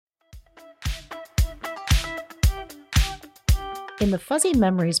In the Fuzzy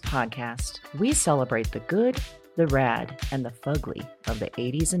Memories podcast, we celebrate the good, the rad, and the fugly of the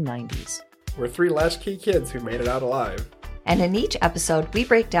 80s and 90s. We're three latchkey kids who made it out alive. And in each episode, we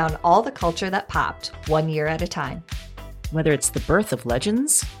break down all the culture that popped, 1 year at a time. Whether it's the birth of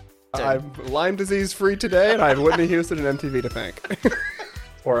legends, I'm Lyme disease free today, and I have Whitney Houston and MTV to thank.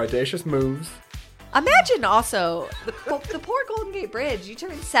 Or audacious moves. Imagine also the poor Golden Gate Bridge. You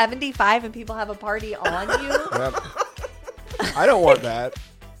turn 75 and people have a party on you. Yep. I don't want that.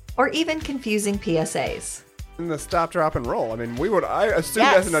 Or even confusing PSAs. And the stop, drop, and roll. I mean, I assumed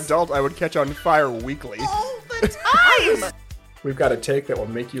Yes. as an adult I would catch on fire weekly. All the time! We've got a take that will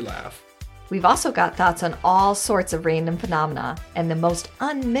make you laugh. We've also got thoughts on all sorts of random phenomena and the most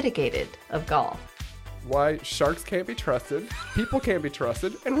unmitigated of golf. Why sharks can't be trusted, people can't be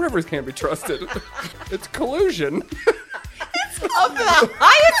trusted, and rivers can't be trusted. It's collusion. Of the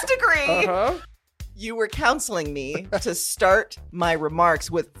highest degree. Uh-huh. You were counseling me to start my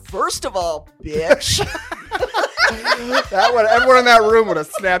remarks with, first of all, bitch. Everyone in that room would have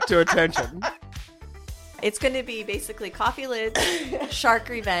snapped to attention. It's going to be basically Coffee Lids, Shark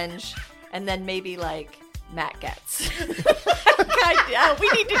Revenge, and then maybe like Matt Getz. God, we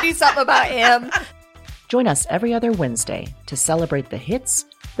need to do something about him. join us every other Wednesday to celebrate the hits,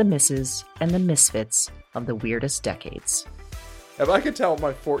 the misses, and the misfits of the weirdest decades. If I could tell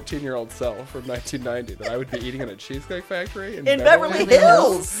my 14-year-old self from 1990 that I would be eating in a Cheesecake Factory in Beverly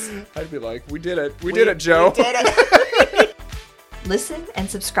Hills. I'd be like, we did it. We did it, Joe. We did it. Listen and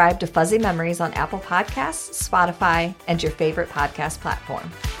subscribe to Fuzzy Memories on Apple Podcasts, Spotify, and your favorite podcast platform.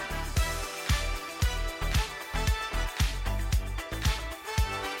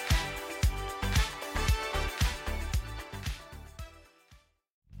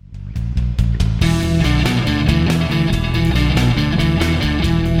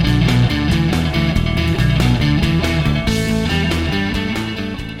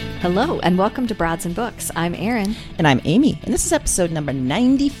 Hello, and welcome to Broads and Books. I'm Erin. And I'm Amy, and this is episode number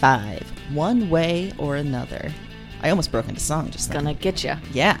 95, One Way or Another. I almost broke into song just then. Gonna get you.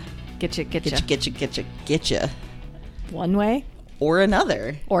 Yeah. Get you. Get you. One way Or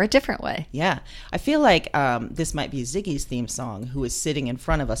another. or a different way. Yeah. I feel like this might be Ziggy's theme song, who is sitting in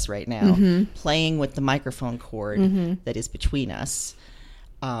front of us right now, playing with the microphone cord that is between us.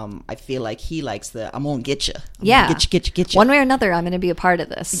 I feel like he likes the, I'm gonna get you. Get you. One way or another, I'm gonna be a part of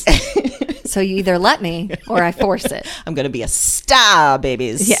this. So you either let me or I force it. I'm gonna be a star,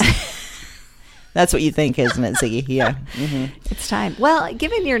 babies. Yeah. That's what you think, isn't it, Ziggy? Yeah. Mm-hmm. It's time. Well,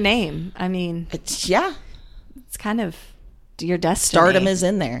 given your name, I mean, It's kind of your destiny. stardom is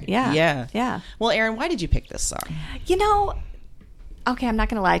in there. Yeah. Yeah. Well, Erin, why did you pick this song? You know, okay, I'm not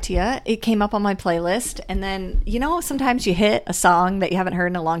going to lie to you. It came up on my playlist. And then, sometimes you hit a song that you haven't heard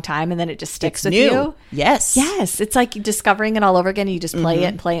in a long time and then it just sticks with you. Yes. Yes. It's like discovering it all over again. You just play it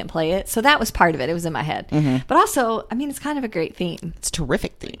and play it and play it. So that was part of it. It was in my head. But also, I mean, it's kind of a great theme. It's a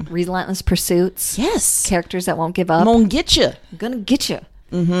terrific theme. Relentless pursuits. Yes. Characters that won't give up. I'm gonna get you. I'm going to get you.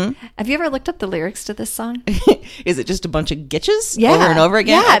 Mm-hmm. Have you ever looked up the lyrics to this song? Is it just a bunch of getches Yeah. over and over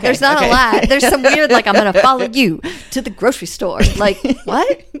again? Yeah, Okay, there's not okay. a lot. There's some weird, like, I'm going to follow you to the grocery store. Like,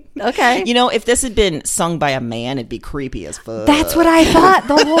 what? Okay. If this had been sung by a man, it'd be creepy as fuck. That's what I thought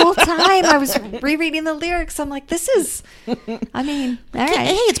the whole time. I was rereading the lyrics. I'm like, this is, I mean, all right.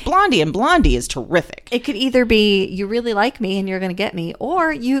 Hey, it's Blondie, and Blondie is terrific. It could either be you really like me and you're going to get me,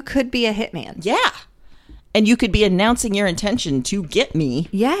 or you could be a hitman. Yeah. And you could be announcing your intention to get me,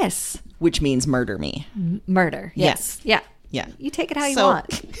 Yes. which means murder me. Murder. Yes. Yeah. Yeah. You take it how you So-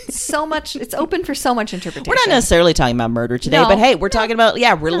 want. So much, it's open for so much interpretation. We're not necessarily talking about murder today, No. but hey, we're talking about,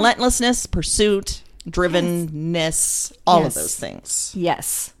 relentlessness, pursuit, drivenness, all of Yes. those things.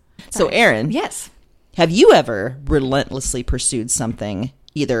 Yes. So, Erin, Yes. have you ever relentlessly pursued something,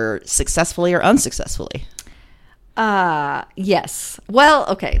 either successfully or unsuccessfully? Yes. Well,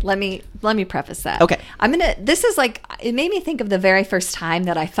 okay. Let me preface that. Okay. This is like, it made me think of the very first time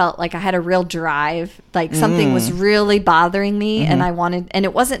that I felt like I had a real drive, like something was really bothering me and and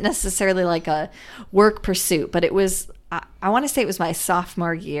it wasn't necessarily like a work pursuit, but it was, I want to say it was my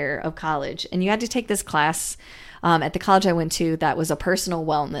sophomore year of college, and you had to take this class at the college I went to that was a personal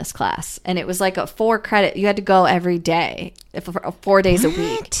wellness class. And it was like a 4 credit. You had to go every day, 4 days a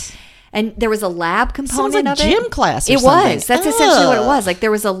week. And there was a lab component Sounds like of it. gym class or It something. was. That's essentially what it Ugh. was. Like there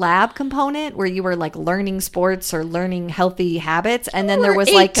was a lab component where you were like learning sports or learning healthy habits, and then there was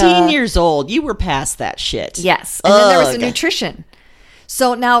 18 like 18 years old. You were past that shit. yes, and then there was a Ugh. nutrition.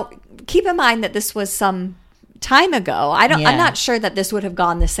 So now keep in mind that this was some time ago. I'm Yeah. not sure that this would have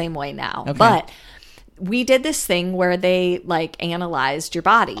gone the same way now, Okay. but we did this thing where they like analyzed your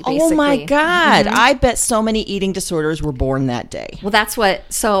body, basically. Oh my God. I bet so many eating disorders were born that day. Well, that's what,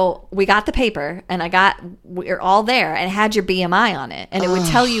 so we got the paper and we're all there and it had your BMI on it and it would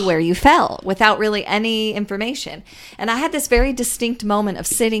tell you where you fell without really any information. And I had this very distinct moment of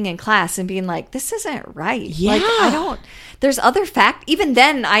sitting in class and being like, this isn't right. Yeah. Like, there's other even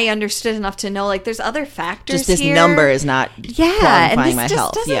then I understood enough to know like there's other factors Just this here. number is not And quantifying this my just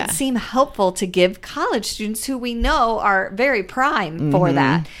health. doesn't seem helpful to give college students who we know are very prime for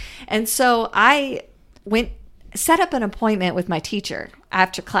that. And so I set up an appointment with my teacher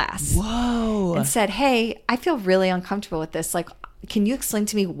after class. Whoa. And said, hey, I feel really uncomfortable with this. Like, can you explain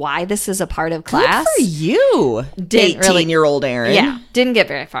to me why this is a part of class? Good for you. Didn't really- 18-year-old Erin. Yeah, didn't get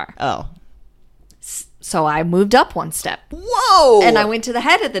very far. Oh. So I moved up one step. Whoa. And I went to the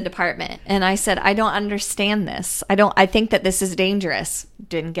head of the department and I said, I don't understand this. I think that this is dangerous.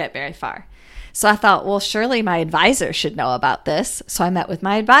 Didn't get very far. So I thought, well, surely my advisor should know about this. So I met with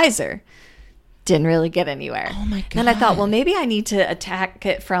my advisor. Didn't really get anywhere. Oh my God. Then I thought, well, maybe I need to attack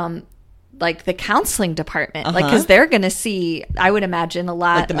it from like the counseling department, like because they're going to see, I would imagine, a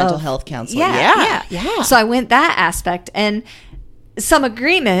lot Like the mental of health counseling. Yeah. Yeah. So I went that aspect and some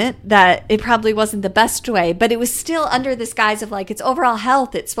agreement that it probably wasn't the best way, but it was still under this guise of like, it's overall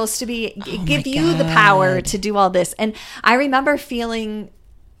health. It's supposed to be give you the power to do all this. And I remember feeling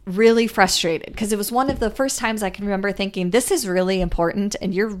really frustrated because it was one of the first times I can remember thinking, this is really important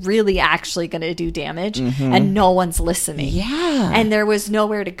and you're really actually going to do damage and no one's listening. Yeah. And there was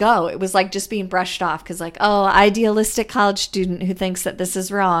nowhere to go. It was like just being brushed off because like, oh, idealistic college student who thinks that this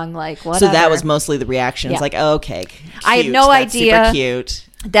is wrong. Like, whatever. So that was mostly the reaction. It's Yeah. like, okay, cute. I had no That's idea. Super cute.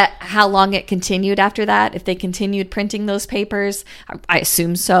 That how long it continued after that, if they continued printing those papers. I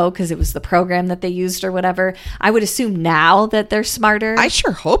assume so because it was the program that they used or whatever. I would assume now that they're smarter. I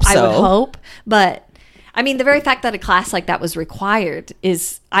sure hope so. I would hope. But I mean, the very fact that a class like that was required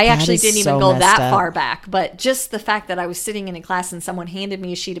is, I actually is didn't even so go messed that up. far back. But just the fact that I was sitting in a class and someone handed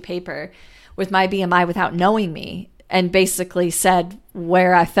me a sheet of paper with my BMI without knowing me and basically said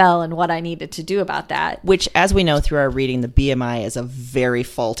where I fell and what I needed to do about that. Which, as we know through our reading, the BMI is a very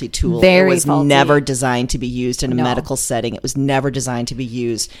faulty tool. Very it was faulty. never designed to be used in a No. medical setting. It was never designed to be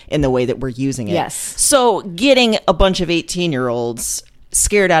used in the way that we're using it. Yes. So getting a bunch of 18-year-olds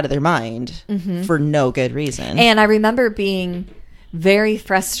scared out of their mind for no good reason. And I remember being very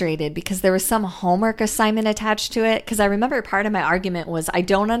frustrated because there was some homework assignment attached to it. Because I remember part of my argument was, I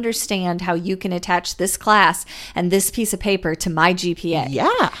don't understand how you can attach this class and this piece of paper to my GPA.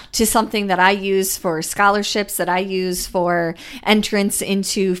 Yeah. To something that I use for scholarships, that I use for entrance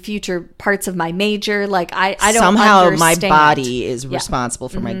into future parts of my major. Like, I don't Somehow my understand. body is Yeah. responsible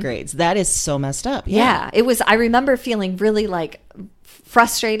for my grades. That is so messed up. Yeah. It was, I remember feeling really like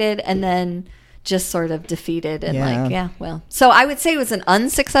frustrated and then just sort of defeated and so I would say it was an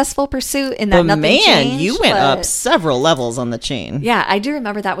unsuccessful pursuit in that But nothing man, changed, you went but up several levels on the chain. yeah, I do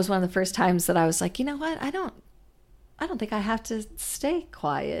remember that was one of the first times that I was like, you know what, I don't think I have to stay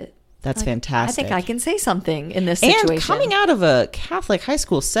quiet. That's Like, fantastic. I think I can say something in this situation. And coming out of a Catholic high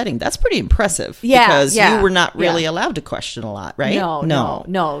school setting, that's pretty impressive. Yeah, Because yeah, you were not really yeah. allowed to question a lot, right?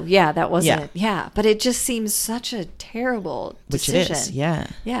 No. Yeah, that wasn't. Yeah. Yeah, but it just seems such a terrible Which decision. it is, yeah.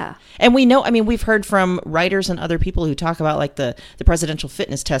 Yeah. And we know, I mean, we've heard from writers and other people who talk about like the presidential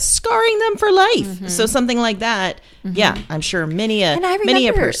fitness test scarring them for life. So something like that, yeah, I'm sure many a And I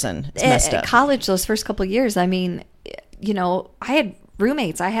remember person it's messed at up. college, those first couple of years, I mean, you know, I had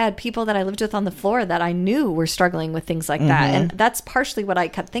roommates. I had people that I lived with on the floor that I knew were struggling with things like that. And that's partially what I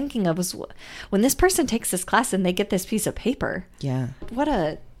kept thinking of was when this person takes this class and they get this piece of paper. Yeah. What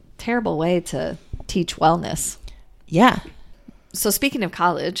a terrible way to teach wellness. Yeah. So speaking of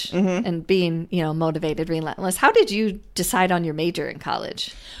college and being, you know, motivated, relentless, how did you decide on your major in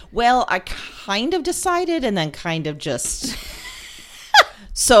college? Well, I kind of decided and then kind of just.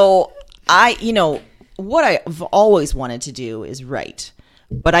 So what I've always wanted to do is write.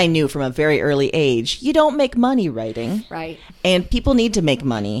 But I knew from a very early age, you don't make money writing. Right. And people need to make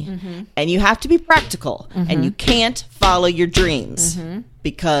money. And you have to be practical. And you can't follow your dreams.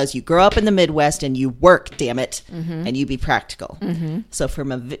 Because you grow up in the Midwest and you work, damn it. And you be practical. So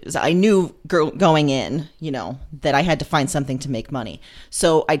I knew going in, that I had to find something to make money.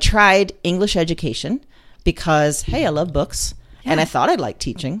 So I tried English education because, hey, I love books. And I thought I'd like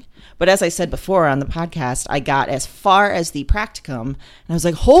teaching. But as I said before on the podcast, I got as far as the practicum. And I was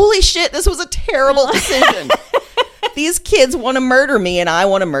like, holy shit, this was a terrible decision. These kids want to murder me and I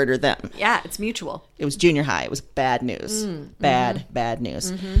want to murder them. Yeah, it's mutual. It was junior high. It was bad news. Bad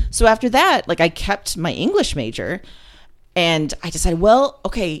news. So after that, I kept my English major. And I decided, well,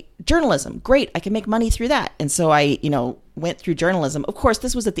 okay, journalism, great. I can make money through that. And so I, went through journalism. Of course,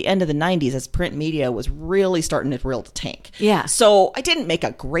 this was at the end of the 90s as print media was really starting to tank. Yeah. So I didn't make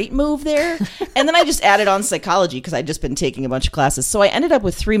a great move there. And then I just added on psychology because I'd just been taking a bunch of classes. So I ended up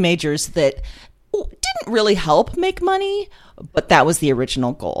with 3 majors that didn't really help make money, but that was the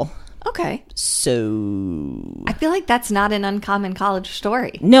original goal. Okay. So I feel like that's not an uncommon college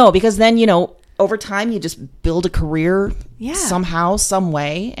story. no, because then, over time you just build a career Yeah. somehow, some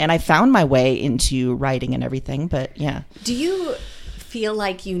way. And I found my way into writing and everything. But yeah. Do you feel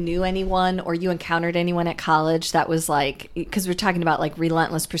like you knew anyone or you encountered anyone at college that was like, because we're talking about like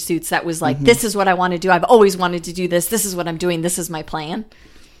relentless pursuits, that was like, this is what I want to do. I've always wanted to do this. This is what I'm doing. This is my plan.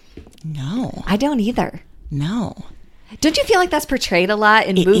 No. I don't either. No. Don't you feel like that's portrayed a lot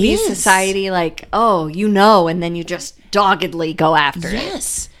in It movie is. society? Like, oh, and then you just doggedly go after it.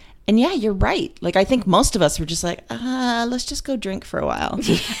 Yes. And yeah, you're right. Like, I think most of us were just like, let's just go drink for a while.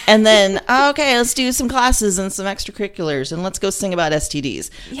 And then, okay, let's do some classes and some extracurriculars and let's go sing about STDs.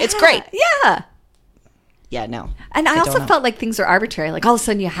 It's great. Yeah. Yeah, no. And I also don't know. felt like things were arbitrary. Like all of a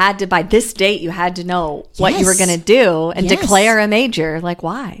sudden you had to, by this date, you had to know what you were Yes. going to do and Yes. declare a major. Like,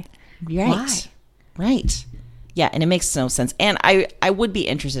 why? Right. Why? Right. Yeah, and it makes no sense. And I would be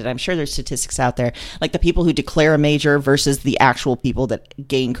interested. I'm sure there's statistics out there, like the people who declare a major versus the actual people that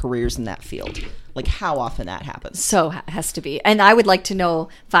gain careers in that field. Like how often that happens. So has to be. And I would like to know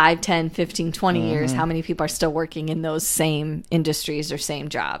 5, 10, 15, 20 Mm-hmm. years, how many people are still working in those same industries or same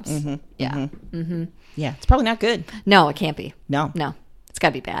jobs. Yeah. Yeah, it's probably not good. No, it can't be. No. No. It's got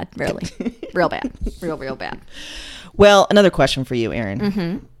to be bad, really. Real bad. Real bad. Well, another question for you,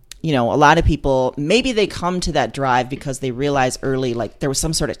 Erin. A lot of people, maybe they come to that drive because they realize early, like there was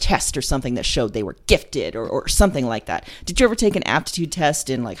some sort of test or something that showed they were gifted or something like that. Did you ever take an aptitude test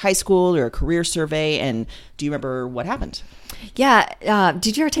in like high school or a career survey? And do you remember what happened? Yeah.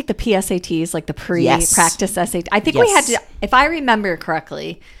 Did you ever take the PSATs, like the pre-practice SAT? I think we had Yes. to, if I remember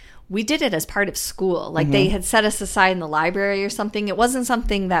correctly, we did it as part of school. Like they had set us aside in the library or something. It wasn't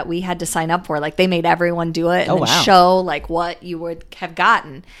something that we had to sign up for. Like they made everyone do it and then wow. show like what you would have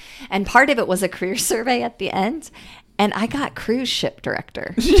gotten. And part of it was a career survey at the end. And I got cruise ship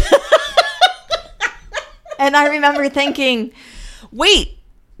director. And I remember thinking, Wait,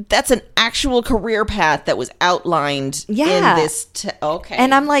 that's an actual career path that was outlined Yeah. in this. Okay.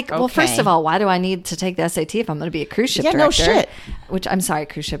 and I'm like, well, first Okay. of all, why do I need to take the SAT if I'm going to be a cruise ship Yeah, no director? shit. Which I'm sorry,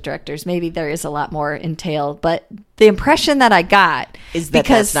 cruise ship directors. Maybe there is a lot more entailed, but the impression that I got is that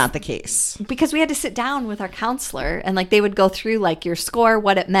that's not the case. because we had to sit down with our counselor and like they would go through like your score,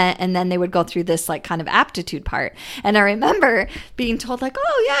 what it meant, and then they would go through this like kind of aptitude part. And I remember being told like,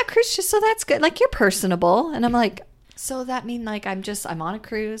 oh yeah, cruise ship, so that's good. Like you're personable. And I'm like, so that mean like I'm on a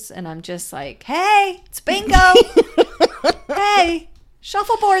cruise and I'm just like, hey, it's bingo. Hey,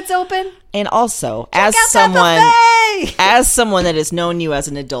 shuffleboard's open. And also, Check as out someone that buffet! as someone that has known you as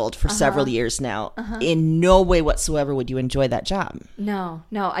an adult for several years now, in no way whatsoever would you enjoy that job. No,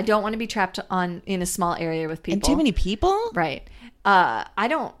 I don't want to be trapped in a small area with people. And too many people? Right. I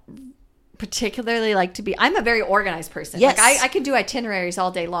don't particularly like to be. I'm a very organized person. Yes. Like I can do itineraries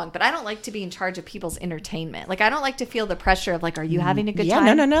all day long, but I don't like to be in charge of people's entertainment. Like I don't like to feel the pressure of like, are you having a good Yeah,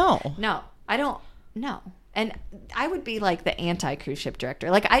 time? no. No, I don't. No. And I would be like the anti cruise ship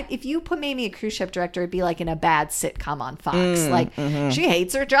director. Like if you made me a cruise ship director, it'd be like in a bad sitcom on Fox. Like she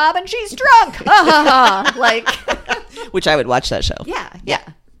hates her job and she's drunk. Ha, ha, ha. Like Which I would watch that show. yeah.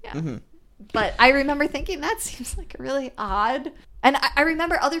 But I remember thinking that seems like a really odd. And I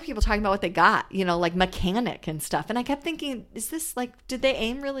remember other people talking about what they got, like mechanic and stuff. And I kept thinking, is this like, did they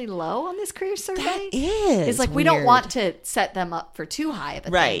aim really low on this career survey? That is It's like, we don't weird. want to set them up for too high of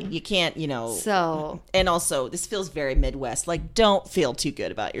a Right. thing. You can't, So, And also, this feels very Midwest. Like, don't feel too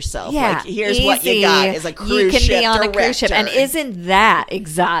good about yourself. yeah. Like, here's what you easy. got is a cruise You can ship be on a cruise ship. And director. isn't that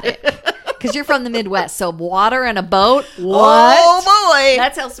exotic? Because you're from the Midwest. So water and a boat? What? Oh, boy.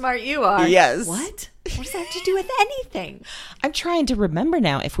 That's how smart you are. Yes. What? What does that have to do with anything? I'm trying to remember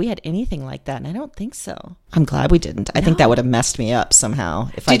now if we had anything like that, and I don't think so. I'm glad we didn't. I think that would have messed me up somehow.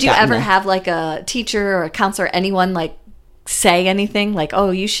 Did you ever have like a teacher or a counselor, anyone like say anything like, oh,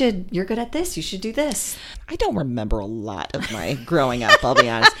 you're good at this, you should do this? I don't remember a lot of my growing up, I'll be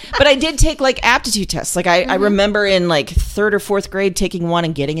honest. But I did take like aptitude tests. Like I remember in like 3rd or 4th grade taking one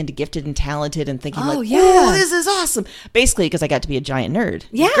and getting into gifted and talented and thinking Oh, like, yeah. oh, this is awesome. Basically because I got to be a giant nerd.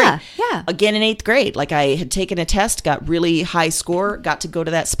 It was Yeah, great. yeah. Again in 8th grade, like I had taken a test, got really high score, got to go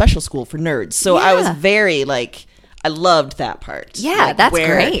to that special school for nerds. So I was Yeah. very like, I loved that part. Yeah, Like, that's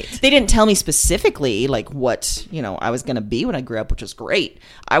where great. They didn't tell me specifically like what, I was going to be when I grew up, which was great.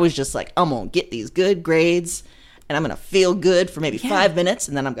 I was just like, I'm going to get these good grades. and I'm going to feel good for maybe 5 minutes,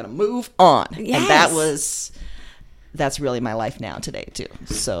 and then I'm going to move on. Yes. And that's really my life now today, too.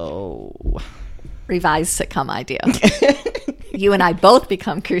 So... Revised sitcom idea. You and I both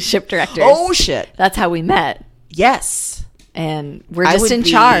become cruise ship directors. Oh, shit. That's how we met. Yes. And we're I just would in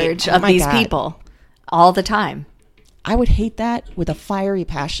be- charge oh of my these God. people all the time. I would hate that with a fiery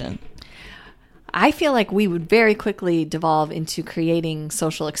passion. I feel like we would very quickly devolve into creating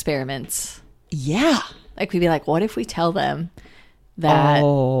social experiments. Yeah. Like we'd be like, what if we tell them that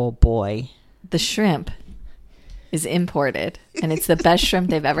Oh, boy. the shrimp is imported and it's the best shrimp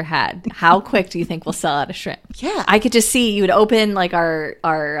they've ever had? How quick do you think we'll sell out a shrimp? Yeah. I could just see you would open like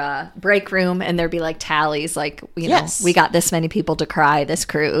our break room and there'd be like tallies, like, you know, Yes. we got this many people to cry this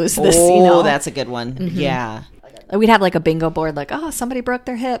cruise. This, Oh, you know, that's a good one. Yeah. we'd have like a bingo board, like, oh, somebody broke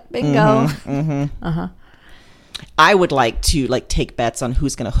their hip, bingo. I would like to take bets on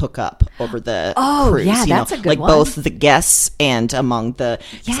who's going to hook up over the cruise. yeah, you that's know, a good like one. both the guests and among the.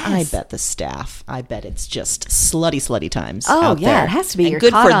 'Cause I Yes. bet the staff. I bet it's just slutty times. Oh, out yeah, there. it has to be. And You're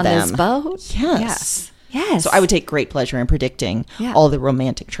good caught for on them. this boat. Yes. Yes. So I would take great pleasure in predicting Yeah. all the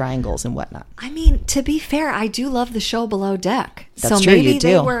romantic triangles and whatnot. I mean, to be fair, I do love the show Below Deck. That's so true, maybe you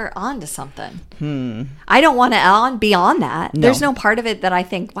they do. were onto something. I don't want to be on that. No. There's no part of it that I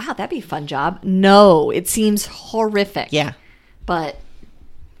think, wow, that'd be a fun job. No, it seems horrific. Yeah. But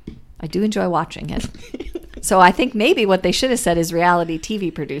I do enjoy watching it. So I think maybe what they should have said is reality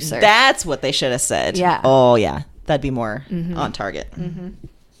TV producer. That's what they should have said. Yeah. Oh, yeah. That'd be more on target.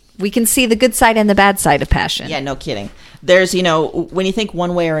 We can see the good side and the bad side of passion. Yeah, no kidding. There's, you know, when you think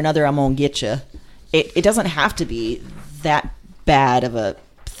one way or another, I'm going to get you, it doesn't have to be that bad of a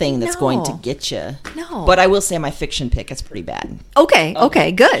thing that's going to No. get you. No. But I will say my fiction pick is pretty bad.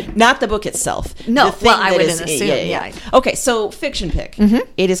 Okay, good. Not the book itself. No, The thing well, I that wouldn't assume, yeah. Okay, so fiction pick.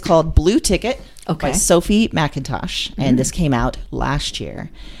 It is called Blue Ticket Okay. by Sophie McIntosh, and this came out last year.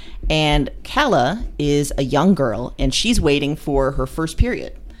 And Calla is a young girl, and she's waiting for her first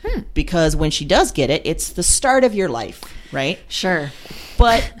period. Because when she does get it, it's the start of your life, right? Sure.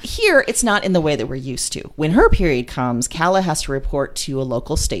 But here, it's not in the way that we're used to. When her period comes, Calla has to report to a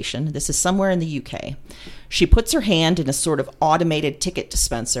local station. This is somewhere in the UK. She puts her hand in a sort of automated ticket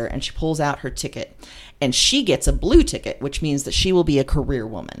dispenser, and she pulls out her ticket. And she gets a blue ticket, which means that she will be a career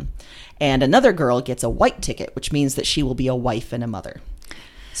woman. And another girl gets a white ticket, which means that she will be a wife and a mother.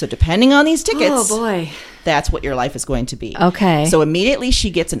 So depending on these tickets, Oh, boy. that's what your life is going to be. Okay. So immediately she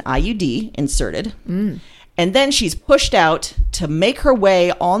gets an IUD inserted. And then she's pushed out to make her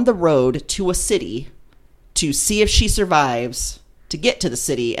way on the road to a city to see if she survives to get to the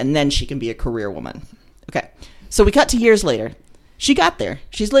city, and then she can be a career woman. Okay. So we cut to years later. She got there.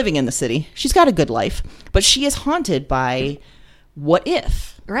 She's living in the city. She's got a good life, but she is haunted by what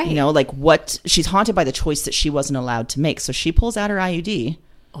if? Right. You know, she's haunted by the choice that she wasn't allowed to make. So she pulls out her IUD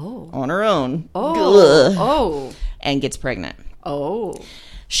on her own. Oh. And gets pregnant. Oh.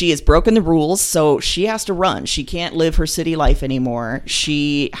 She has broken the rules, so she has to run. She can't live her city life anymore.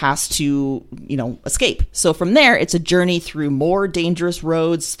 She has to, escape. So from there, it's a journey through more dangerous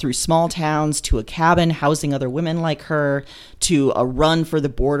roads, through small towns, to a cabin housing other women like her, to a run for the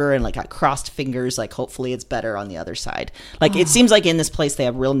border, and I crossed fingers, hopefully it's better on the other side. It seems like in this place, they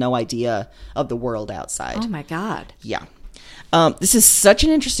have no idea of the world outside. Oh, my God. Yeah. This is such an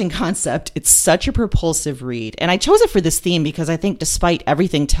interesting concept. It's such a propulsive read. And I chose it for this theme because I think despite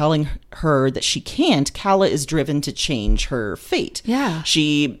everything telling her that she can't, Calla is driven to change her fate. Yeah.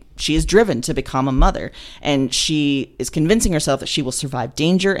 She is driven to become a mother. And she is convincing herself that she will survive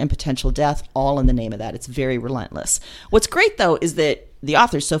danger and potential death, all in the name of that. It's very relentless. What's great, though, is that the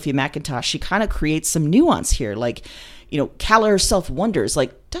author, Sophie McIntosh, she kind of creates some nuance here. Calla herself wonders,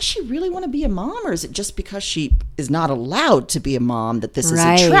 does she really want to be a mom, or is it just because she is not allowed to be a mom that this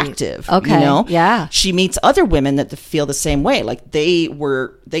Right. is attractive? Okay, yeah. She meets other women that feel the same way.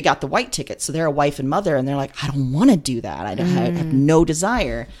 They got the white ticket, so they're a wife and mother, and they're like, I don't want to do that. I have no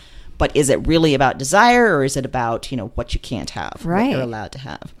desire. But is it really about desire, or is it about, what you can't have, Right. what you're allowed to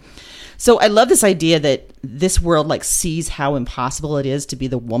have? So I love this idea that this world sees how impossible it is to be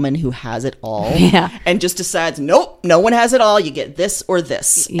the woman who has it all. Yeah. And just decides, nope, no one has it all. You get this or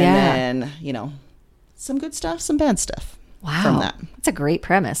this. Yeah. And then, some good stuff, some bad stuff. Wow. From that. That's a great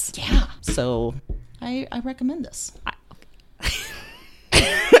premise. Yeah. So I recommend this.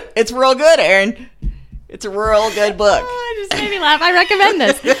 It's real good, Erin. It's a real good book. I just just made me laugh. I recommend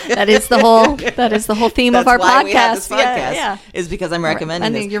this. That is the whole theme of our why podcast. we have this podcast. Yeah. Is because I'm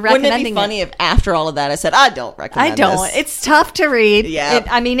recommending this. You're Wouldn't it recommending be funny if after all of that I said I don't recommend I don't. this? It's tough to read. Yeah.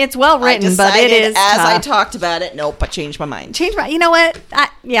 It's well I written, but it decided is as I tough. talked about it. Nope, I changed my mind. You know what? I'm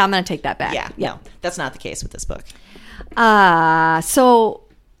going to take that back. Yeah, no, that's not the case with this book. So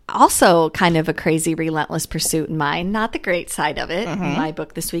also kind of a crazy relentless pursuit in mine, not the great side of it. In my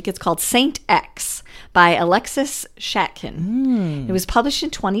book this week, it's called Saint X by Alexis Shatkin. It was published in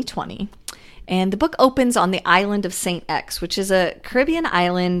 2020. And the book opens on the island of Saint X, which is a Caribbean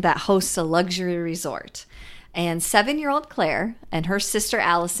island that hosts a luxury resort. And 7-year-old Claire and her sister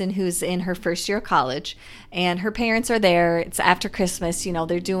Allison, who's in her first year of college, and her parents are there. It's after Christmas. You know,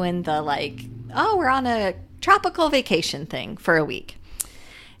 they're doing the we're on a tropical vacation thing for a week.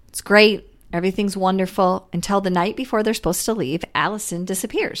 It's great. Everything's wonderful until the night before they're supposed to leave. Allison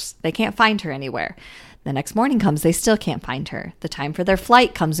disappears. They can't find her anywhere. The next morning comes. They still can't find her. The time for their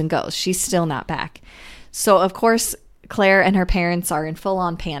flight comes and goes. She's still not back. So, of course, Claire and her parents are in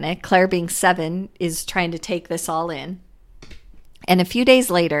full-on panic. Claire, being 7, is trying to take this all in. And a few days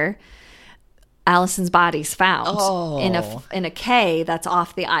later, Allison's body's found in a cay that's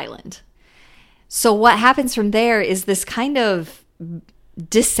off the island. So what happens from there is this kind of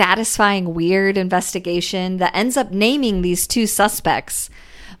dissatisfying, weird investigation that ends up naming these 2 suspects.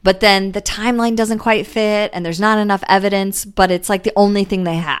 But then the timeline doesn't quite fit and there's not enough evidence, but it's like the only thing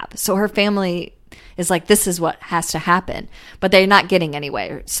they have. So her family is like, this is what has to happen, but they're not getting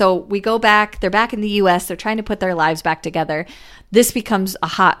anywhere. So we go back, they're back in the US, they're trying to put their lives back together. This becomes a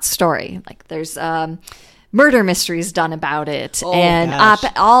hot story. Like there's murder mysteries done about it and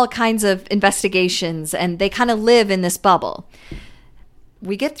all kinds of investigations, and they kind of live in this bubble.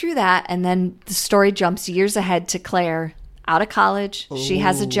 We get through that, and then the story jumps years ahead to Claire out of college. She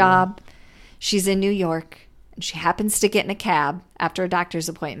has a job. She's in New York, and she happens to get in a cab after a doctor's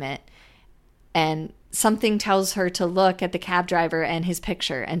appointment, and something tells her to look at the cab driver and his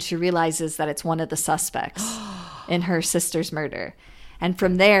picture, and she realizes that it's one of the suspects in her sister's murder. And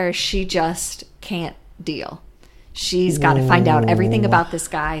from there, she just can't deal. She's got to find out everything about this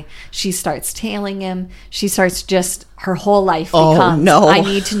guy. She starts tailing him. She starts her whole life becomes, I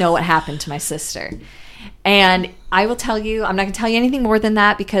need to know what happened to my sister. And I will tell you, I'm not going to tell you anything more than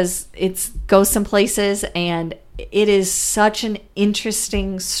that because it goes some places, and it is such an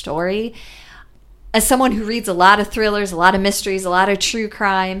interesting story. As someone who reads a lot of thrillers, a lot of mysteries, a lot of true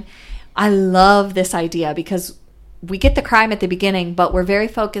crime, I love this idea because we get the crime at the beginning, but we're very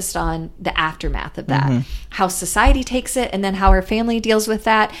focused on the aftermath of that, how society takes it, and then how her family deals with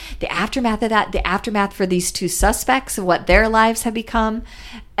that, the aftermath of that, the aftermath for these 2 suspects and what their lives have become.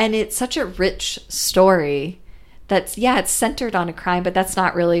 And it's such a rich story that's, it's centered on a crime, but that's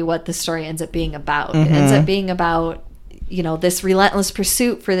not really what the story ends up being about. It ends up being about, this relentless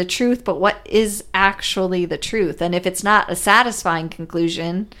pursuit for the truth, but what is actually the truth? And if it's not a satisfying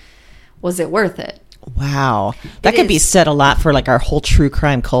conclusion, was it worth it? Wow. That could be said a lot for our whole true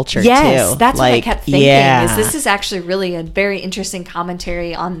crime culture, yes, too. That's what I kept thinking. Is this is actually really a very interesting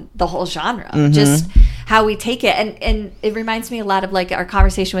commentary on the whole genre. Just how we take it. And it reminds me a lot of our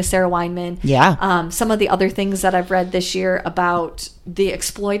conversation with Sarah Weinman. Yeah. Some of the other things that I've read this year about the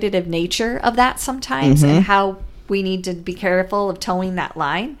exploitative nature of that sometimes and how we need to be careful of towing that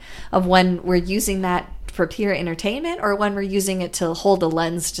line of when we're using that for pure entertainment or when we're using it to hold a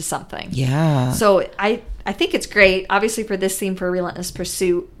lens to something. Yeah. So I think it's great, obviously, for this theme for Relentless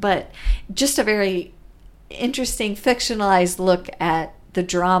Pursuit, but just a very interesting fictionalized look at the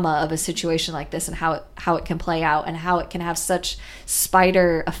drama of a situation like this and how it can play out and how it can have such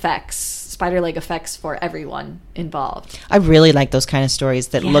spider leg effects for everyone involved. I really like those kind of stories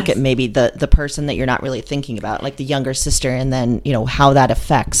that look at maybe the person that you're not really thinking about, like the younger sister, and then how that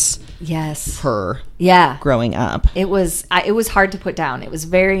affects her growing up. It was hard to put down. It was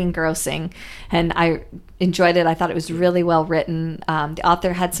very engrossing, and I enjoyed it. I thought it was really well written. The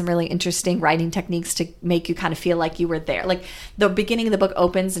author had some really interesting writing techniques to make you kind of feel like you were there. Like the beginning of the book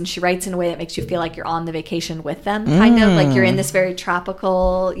opens and she writes in a way that makes you feel like you're on the vacation with them, kind of like you're in this very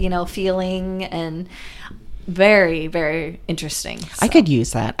tropical, feeling, and very, very interesting. So. I could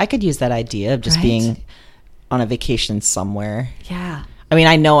use that. I could use that idea of just being on a vacation somewhere. Yeah. I mean,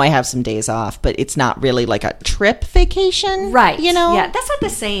 I know I have some days off, but it's not really like a trip vacation. Right. Yeah, that's not the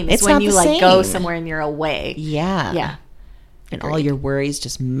same as it's when not you the like go same. somewhere and you're away. Yeah. Yeah. And all your worries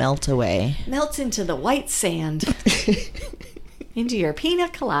just melt away. Melts into the white sand. Into your pina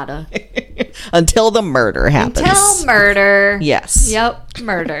colada. Until the murder happens. Until murder. Yes. Yep,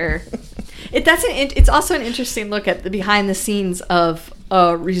 murder. It's also an interesting look at the behind the scenes of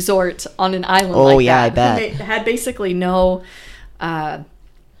resort on an island Oh, like yeah, that. I bet. And they had basically no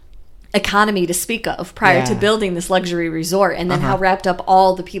economy to speak of prior to Yeah. building this luxury resort, and then how wrapped up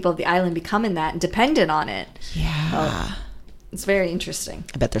all the people of the island become in that and dependent on it. Yeah. It's very interesting.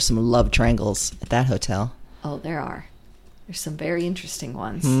 I bet there's some love triangles at that hotel. Oh, there are. There's some very interesting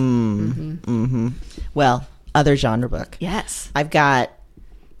ones. Well, other genre book. Yes. I've got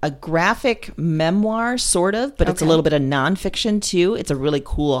a graphic memoir, sort of, but it's a Okay. little bit of nonfiction too. It's a really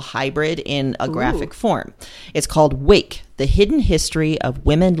cool hybrid in a graphic form. It's called Wake, The Hidden History of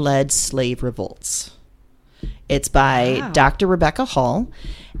Women-Led Slave Revolts. It's by Dr. Rebecca Hall,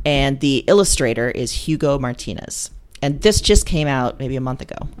 and the illustrator is Hugo Martinez. And this just came out maybe a month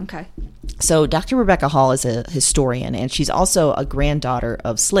ago. Okay. So Dr. Rebecca Hall is a historian, and she's also a granddaughter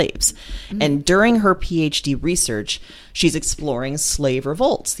of slaves. And during her PhD research, she's exploring slave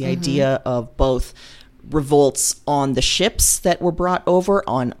revolts, the idea of both revolts on the ships that were brought over,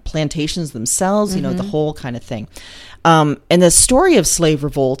 on plantations themselves, you know, the whole kind of thing. And the story of slave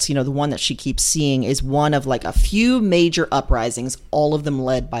revolts, you know, the one that she keeps seeing is one of like a few major uprisings, all of them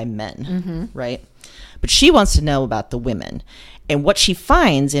led by men, right? But she wants to know about the women. And what she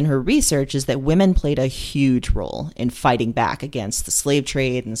finds in her research is that women played a huge role in fighting back against the slave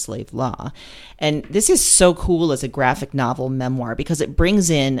trade and slave law. And this is so cool as a graphic novel memoir because it brings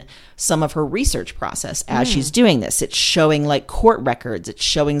in some of her research process as she's doing this. It's showing like court records. It's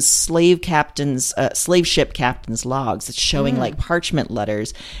showing slave ship captains' logs. It's showing like parchment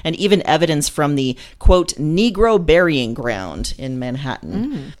letters and even evidence from the, quote, Negro burying ground in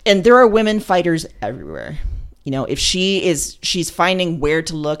Manhattan. And there are women fighters everywhere. You know, if she's finding where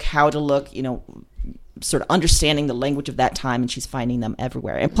to look, how to look, you know, sort of understanding the language of that time, and she's finding them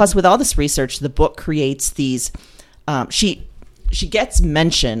everywhere. And plus, with all this research, the book creates these, she gets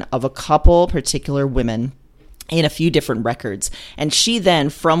mention of a couple particular women in a few different records. And she then,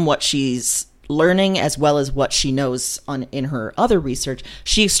 from what she's learning as well as what she knows in her other research,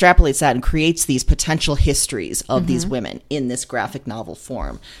 she extrapolates that and creates these potential histories of these women in this graphic novel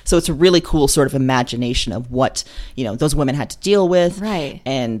form. So it's a really cool sort of imagination of what, you know, those women had to deal with. Right.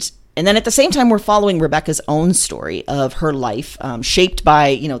 And then at the same time, we're following Rebecca's own story of her life, shaped by,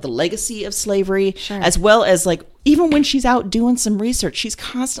 you know, the legacy of slavery, as well as like, even when she's out doing some research, she's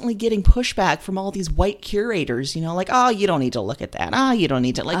constantly getting pushback from all these white curators, you know, like, oh, you don't need to look at that. Oh, you don't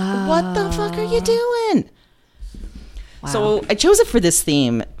need to, like, what the fuck are you doing? Wow. So I chose it for this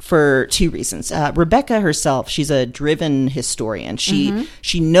theme for two reasons. Rebecca herself, she's a driven historian.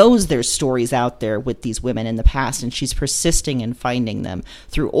 She knows there's stories out there with these women in the past, and she's persisting in finding them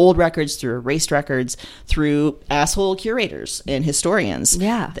through old records, through erased records, through asshole curators and historians.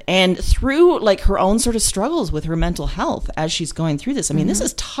 Yeah. And through like her own sort of struggles with her mental health as she's going through this. I mean, this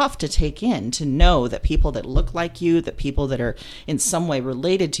is tough to take in, to know that people that look like you, that people that are in some way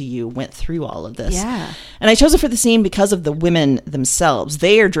related to you went through all of this. Yeah. And I chose it for the theme because of the women themselves.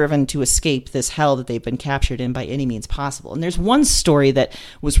 They are driven to escape this hell that they've been captured in by any means possible. And there's one story that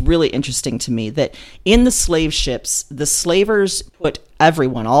was really interesting to me, that in the slave ships, the slavers put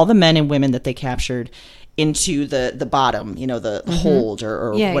everyone, all the men and women that they captured, into the bottom, you know, the hold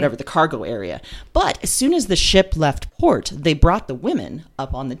or whatever, the cargo area. But as soon as the ship left port, they brought the women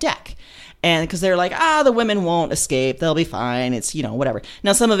up on the deck. And because they're like, the women won't escape. They'll be fine. It's, you know, whatever.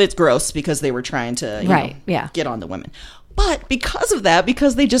 Now, some of it's gross because they were trying to, you know, get on the women. But because of that,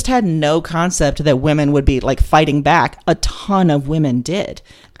 because they just had no concept that women would be like fighting back, a ton of women did.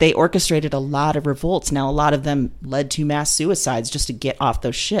 They orchestrated a lot of revolts. Now, a lot of them led to mass suicides just to get off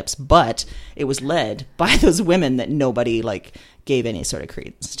those ships. But it was led by those women that nobody like gave any sort of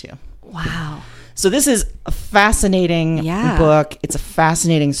credence to. Wow. So this is a fascinating book. It's a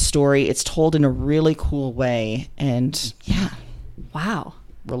fascinating story. It's told in a really cool way. And Wow.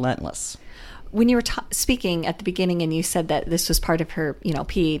 Relentless. When you were speaking at the beginning and you said that this was part of her, you know,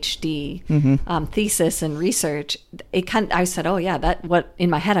 PhD thesis and research, I said, oh yeah, that what in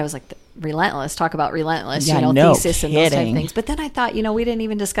my head I was like, relentless, talk about relentless, Yeah, you know, no thesis and those type of kidding. things. But then I thought, you know, we didn't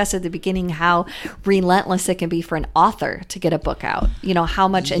even discuss at the beginning how relentless it can be for an author to get a book out. You know, how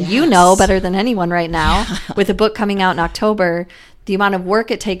much, and you know better than anyone right now, with a book coming out in October, the amount of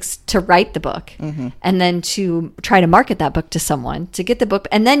work it takes to write the book and then to try to market that book to someone, to get the book.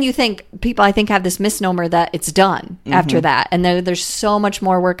 And then you think, people I think have this misnomer that it's done after that. And there's so much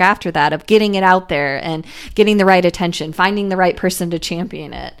more work after that of getting it out there and getting the right attention, finding the right person to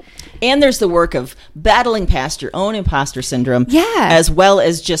champion it. And there's the work of battling past your own imposter syndrome, as well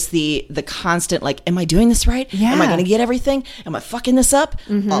as just the constant, like, am I doing this right? Am I going to get everything? Am I fucking this up?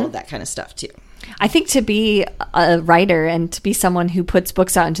 All of that kind of stuff, too. I think to be a writer and to be someone who puts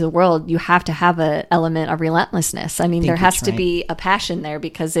books out into the world, you have to have an element of relentlessness. I mean, there has to be a passion there,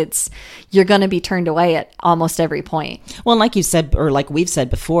 because you're going to be turned away at almost every point. Well, and like you said, or like we've said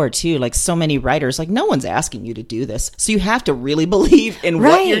before too, like so many writers, like no one's asking you to do this. So you have to really believe in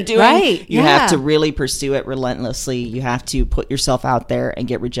what you're doing. Right. You have to really pursue it relentlessly. You have to put yourself out there and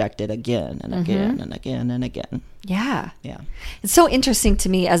get rejected again and again and again and again. Yeah. Yeah. It's so interesting to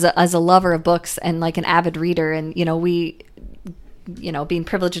me as a lover of books and like an avid reader. And, being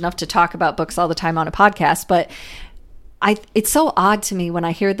privileged enough to talk about books all the time on a podcast, but it's so odd to me when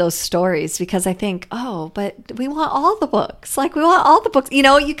I hear those stories, because I think, oh, but we want all the books. Like, we want all the books.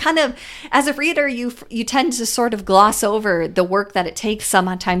 You kind of, as a reader, you tend to sort of gloss over the work that it takes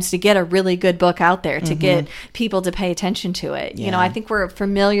sometimes to get a really good book out there, to get people to pay attention to it. Yeah. I think we're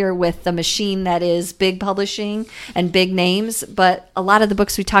familiar with the machine that is big publishing and big names, but a lot of the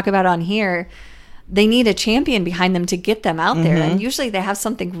books we talk about on here, they need a champion behind them to get them out there. And usually they have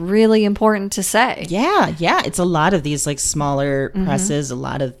something really important to say. Yeah. It's a lot of these like smaller presses, a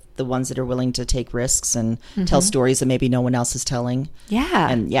lot of the ones that are willing to take risks and tell stories that maybe no one else is telling. Yeah.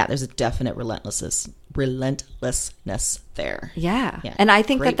 And there's a definite relentlessness there. Yeah. And I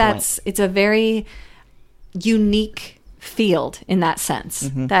think it's a very unique field in that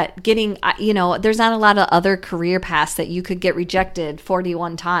sense, that getting, there's not a lot of other career paths that you could get rejected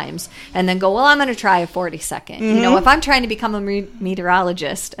 41 times and then go, well, I'm going to try a 42nd. If I'm trying to become a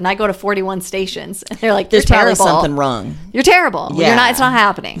meteorologist and I go to 41 stations and they're like, there's probably something wrong. You're terrible. Yeah. It's not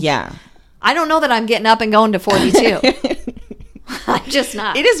happening. Yeah. I don't know that I'm getting up and going to 42. I'm just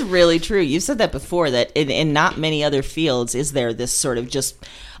not. It is really true. You've said that before, that in not many other fields is there this sort of just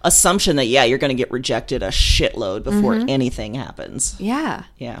assumption that, you're going to get rejected a shitload before anything happens. Yeah.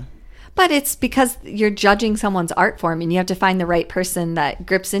 Yeah. But it's because you're judging someone's art form, and you have to find the right person that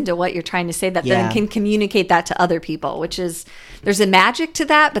grips into what you're trying to say, that then can communicate that to other people, which is, there's a magic to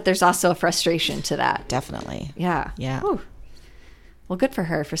that, but there's also a frustration to that. Definitely. Yeah. Yeah. Whew. Well, good for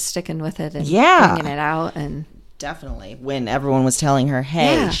her for sticking with it and bringing it out. And definitely, when everyone was telling her,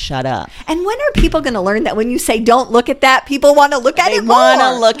 hey, shut up. And when are people going to learn that when you say don't look at that, people want to look at it more? They want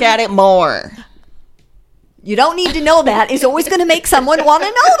to look at it more. You don't need to know that. It's always going to make someone want to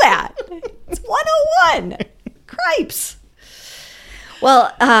know that. It's 101. Cripes.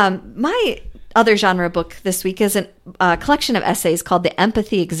 Well, my other genre book this week is a collection of essays called The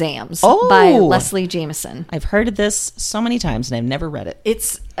Empathy Exams by Leslie Jamison. I've heard of this so many times and I've never read it.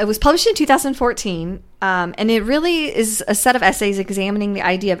 It was published in 2014, and it really is a set of essays examining the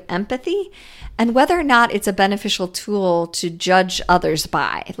idea of empathy and whether or not it's a beneficial tool to judge others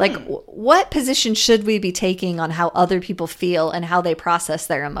by. Like, what position should we be taking on how other people feel and how they process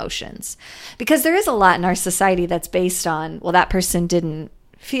their emotions? Because there is a lot in our society that's based on, well, that person didn't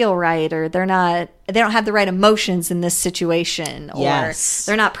feel right, or they don't have the right emotions in this situation, or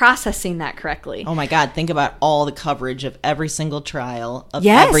they're not processing that correctly. Oh my God, think about all the coverage of every single trial, of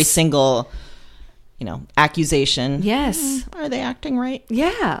every single accusation. Yes. Are they acting right?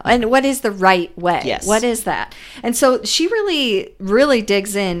 Yeah. And what is the right way? Yes. What is that? And so she really, really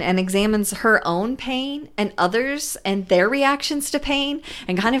digs in and examines her own pain and others and their reactions to pain,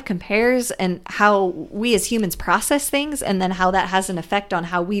 and kind of compares and how we as humans process things, and then how that has an effect on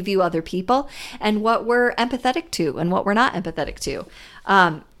how we view other people and what we're empathetic to and what we're not empathetic to.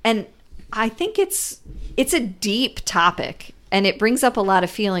 And I think it's a deep topic, and it brings up a lot of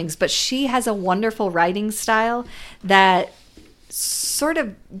feelings, but she has a wonderful writing style that sort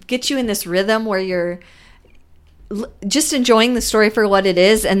of gets you in this rhythm where you're just enjoying the story for what it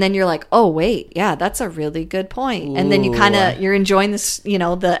is, and then you're like, oh wait, yeah, that's a really good point. Ooh. And then you're enjoying this,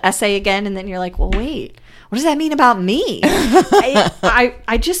 the essay again, and then you're like, well, wait, what does that mean about me?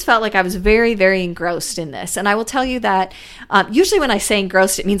 I just felt like I was very, very engrossed in this. And I will tell you that usually when I say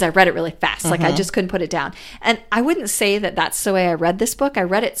engrossed, it means I read it really fast. Like I just couldn't put it down. And I wouldn't say that that's the way I read this book. I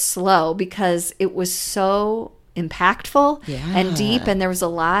read it slow because it was so impactful and deep. And there was a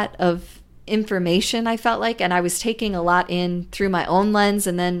lot of information, I felt like. And I was taking a lot in through my own lens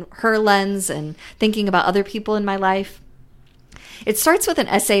and then her lens, and thinking about other people in my life. It starts with an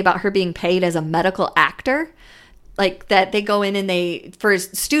essay about her being paid as a medical actor. Like that they go in and for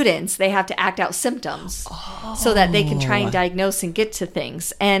students, they have to act out symptoms so that they can try and diagnose and get to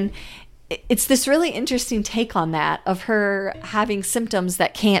things. And it's this really interesting take on that, of her having symptoms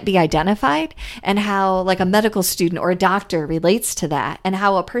that can't be identified, and how like a medical student or a doctor relates to that, and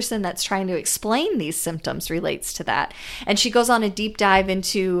how a person that's trying to explain these symptoms relates to that. And she goes on a deep dive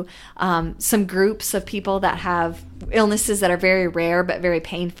into some groups of people that have illnesses that are very rare but very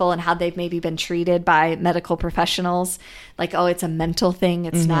painful, and how they've maybe been treated by medical professionals like, oh, it's a mental thing,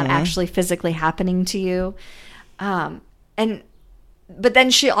 it's not actually physically happening to you. But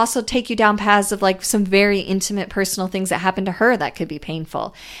then she also take you down paths of like some very intimate personal things that happened to her that could be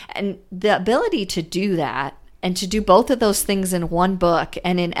painful. And the ability to do that, and to do both of those things in one book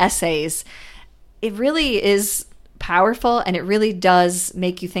and in essays, it really is powerful, and it really does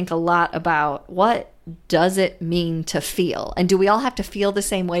make you think a lot about what does it mean to feel? And do we all have to feel the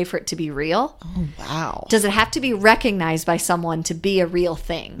same way for it to be real? Oh, wow. Does it have to be recognized by someone to be a real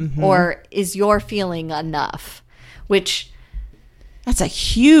thing? Or is your feeling enough? Which... That's a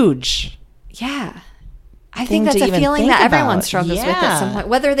huge... Yeah. I think that's to a even feeling think that everyone about. struggles with at Yeah. some point,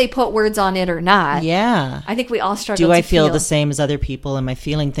 whether they put words on it or not. Yeah. I think we all struggle Do to I feel the same as other people? Am I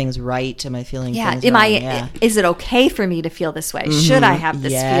feeling things right? Am I feeling things wrong? Yeah. Is it okay for me to feel this way? Should I have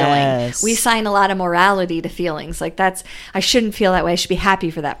this Yes. feeling? We assign a lot of morality to feelings. Like, I shouldn't feel that way. I should be happy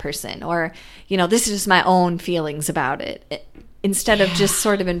for that person. Or, this is just my own feelings about it. Instead of just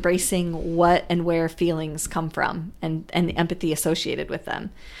sort of embracing what and where feelings come from, and the empathy associated with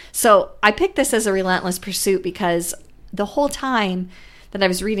them. So I picked this as a relentless pursuit because the whole time that I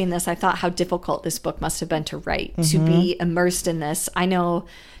was reading this, I thought how difficult this book must have been to write, to be immersed in this. I know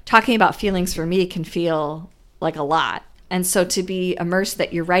talking about feelings for me can feel like a lot. And so to be immersed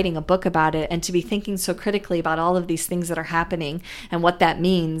that you're writing a book about it, and to be thinking so critically about all of these things that are happening and what that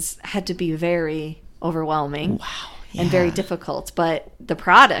means, had to be very overwhelming. Wow. And very difficult, but the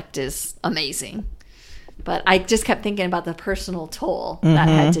product is amazing. But I just kept thinking about the personal toll that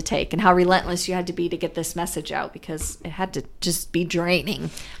had to take, and how relentless you had to be to get this message out, because it had to just be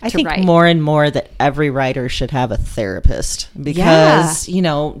draining. I think write. more and more that every writer should have a therapist, because,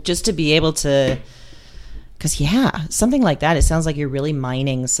 just to be able to, because something like that, it sounds like you're really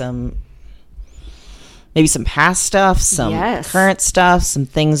mining maybe some past stuff, some current stuff, some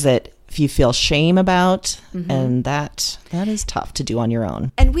things that if you feel shame about, and that is tough to do on your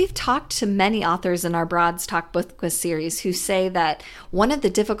own. And we've talked to many authors in our Broads Talk Book Quiz series who say that one of the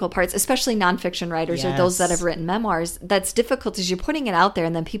difficult parts, especially nonfiction writers or those that have written memoirs, that's difficult is you're putting it out there,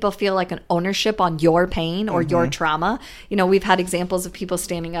 and then people feel like an ownership on your pain or your trauma. We've had examples of people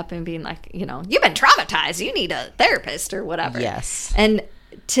standing up and being like, you've been traumatized, you need a therapist or whatever. Yes. And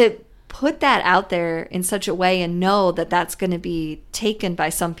to put that out there in such a way, and know that that's going to be taken by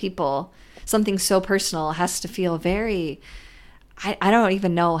some people, something so personal, has to feel very... I don't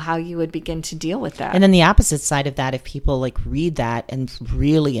even know how you would begin to deal with that. And then the opposite side of that, if people read that and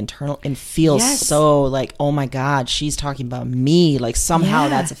really internal and feel so like, oh my God, she's talking about me, somehow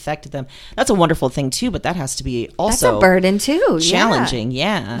that's affected them. That's a wonderful thing too, but that has to be also... That's a burden too. Challenging,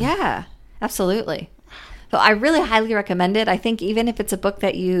 yeah. Yeah, absolutely. So I really highly recommend it. I think even if it's a book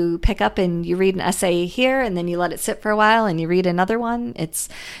that you pick up and you read an essay here and then you let it sit for a while and you read another one,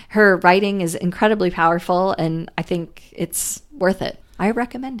 her writing is incredibly powerful, and I think it's worth it. I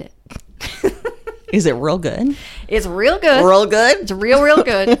recommend it. Is it real good? It's real good. Real good? It's real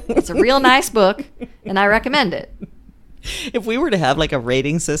good. It's a real nice book, and I recommend it. If we were to have a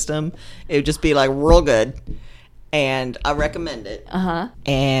rating system, it would just be real good. And I recommend it.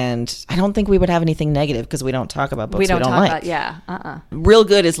 And I don't think we would have anything negative, because we don't talk about books we don't like. Real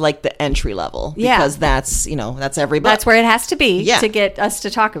good is the entry level. Yeah. Because that's, that's every book. That's where it has to be to get us to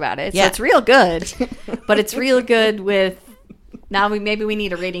talk about it. So it's real good, but it's real good with, now maybe we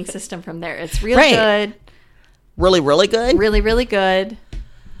need a rating system from there. It's real good. Really, really good? Really, really good.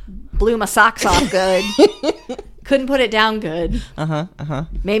 Blew my socks off good. Couldn't put it down good.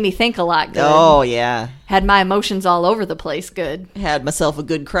 Made me think a lot good. Oh, yeah. Had my emotions all over the place good. Had myself a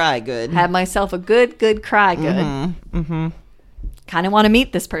good cry good. Had myself a good cry good. Kind of want to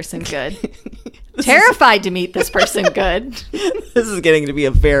meet this person good. Terrified to meet this person good. This is getting to be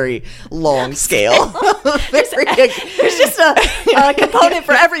a very long scale. There's just a component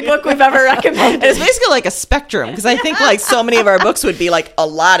for every book we've ever recommended. It's basically like a spectrum, because I think so many of our books would be a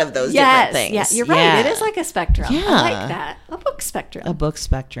lot of those different things. Yeah, you're right. It is like a spectrum. I like that. A book spectrum. A book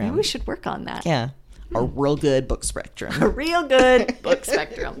spectrum. Maybe we should work on that. Yeah. A real good book spectrum. A real good book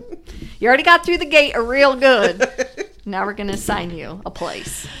spectrum. You already got through the gate a real good. Now we're going to assign you a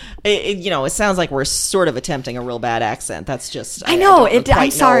place. It sounds like we're sort of attempting a real bad accent. That's just I know don't it. quite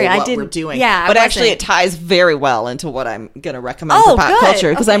I'm sorry, know I what didn't. we're doing. Yeah, but actually, wasn't. it ties very well into what I'm going to recommend for pop good. culture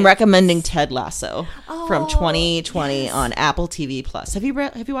because I'm Okay. recommending Ted Lasso from Oh, 2020 yes. on Apple TV Plus. Have you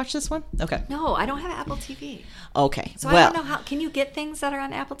watched this one? Okay. No, I don't have Apple TV, Okay. so I don't know how. Can you get things that are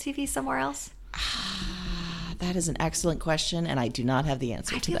on Apple TV somewhere else? that is an excellent question, and I do not have the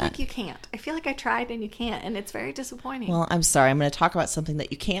answer I to feel that. like you can't. I feel like I tried and you can't, and it's very disappointing. Well, I'm sorry. I'm going to talk about something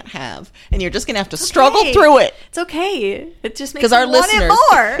that you can't have, and you're just going to have to struggle Okay. through it. It's okay. It just makes 'Cause me our want listeners-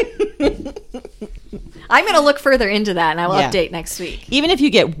 it more. I'm going to look further into that, and I will Yeah. update next week. Even if you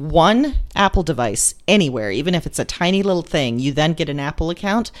get one Apple device anywhere, even if it's a tiny little thing, you then get an Apple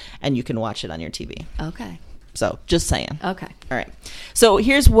account, and you can watch it on your TV. Okay. So, just saying. Okay. All right. So,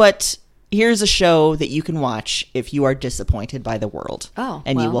 here's a show that you can watch if you are disappointed by the world. Oh,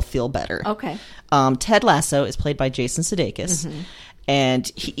 and you well. will feel better. Okay. Ted Lasso is played by Jason Sudeikis. Mm-hmm. And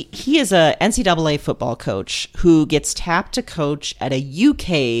he is a NCAA football coach who gets tapped to coach at a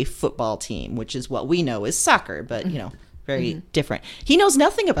UK football team, which is what we know as soccer, but, very different. He knows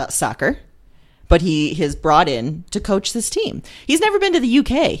nothing about soccer, but he is brought in to coach this team. He's never been to the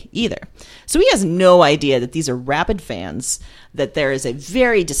UK either. So he has no idea that these are rabid fans, that there is a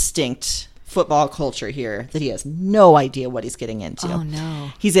very distinct football culture here that he has no idea what he's getting into. Oh,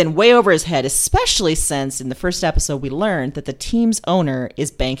 no. He's in way over his head, especially since in the first episode we learned that the team's owner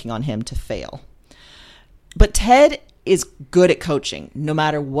is banking on him to fail. But Ted is good at coaching, no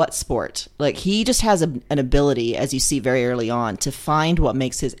matter what sport. Like, he just has an ability, as you see very early on, to find what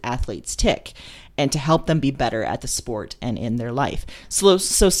makes his athletes tick and to help them be better at the sport and in their life. So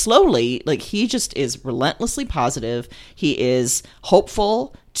slowly, like, he just is relentlessly positive. He is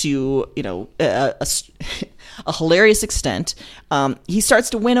hopeful to, a hilarious extent. He starts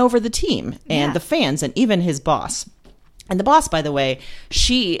to win over the team and the fans and even his boss. And the boss, by the way,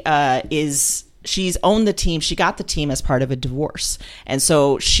 she's owned the team. She got the team as part of a divorce. And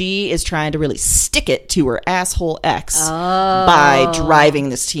so she is trying to really stick it to her asshole ex by driving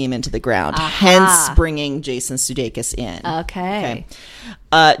this team into the ground, hence bringing Jason Sudeikis in. Okay.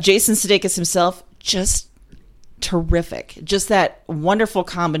 Jason Sudeikis himself, just terrific. Just that wonderful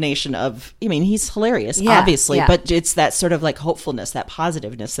combination of, he's hilarious, obviously, but it's that sort of like hopefulness, that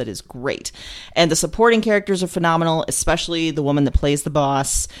positiveness that is great. And the supporting characters are phenomenal, especially the woman that plays the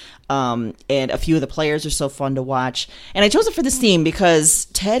boss. And a few of the players are so fun to watch. And I chose it for this theme because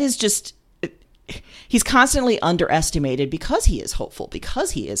Ted is just, he's constantly underestimated because he is hopeful,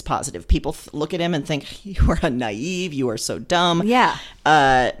 because he is positive. People look at him and think, you are naive, you are so dumb. Yeah.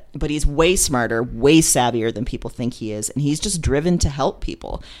 But he's way smarter, way savvier than people think he is. And he's just driven to help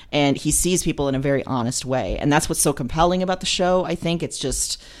people. And he sees people in a very honest way. And that's what's so compelling about the show, I think. It's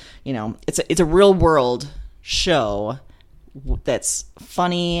just, it's a real world show that's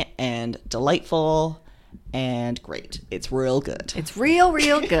funny and delightful and great. It's real good. It's real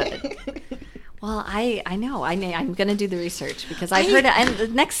good. Well, I know. I'm going to do the research because I've heard it. And the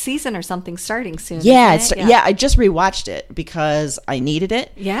next season or something starting soon. Yeah, isn't it? I just rewatched it because I needed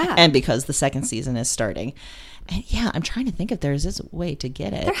it. Yeah. And because the second season is starting. And I'm trying to think if there's this way to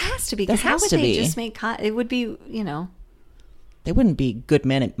get it. There has to be. There Because how has would to they be. just make it would be, They wouldn't be good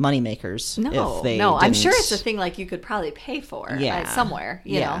money makers if they No, I'm didn't. sure it's a thing like you could probably pay for somewhere,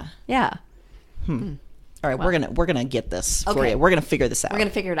 you know. Yeah. All right, we're gonna get this for Okay. you. We're gonna figure this out. We're going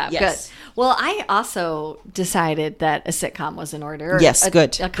to figure it out. Yes. Good. Well, I also decided that a sitcom was in order. Yes,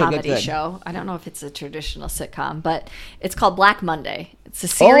 good. A Good, comedy good. show. I don't know if it's a traditional sitcom, but it's called Black Monday. It's a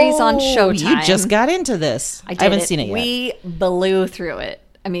series on Showtime. You just got into this. I haven't seen it yet. We blew through it.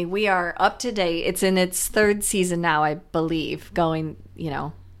 I mean, we are up to date. It's in its third season now, I believe, going,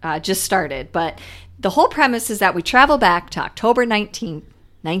 just started. But the whole premise is that we travel back to October 19th,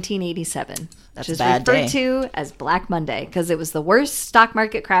 1987. That's which is a bad referred day. to as Black Monday because it was the worst stock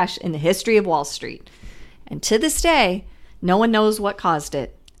market crash in the history of Wall Street. And to this day, no one knows what caused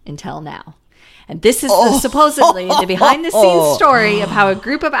it until now. And this is supposedly the behind-the-scenes story of how a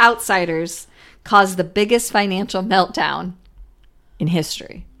group of outsiders caused the biggest financial meltdown in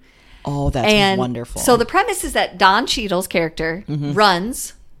history. Oh, that's And wonderful. so the premise is that Don Cheadle's character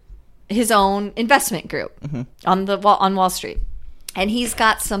runs his own investment group on Wall Street, and he's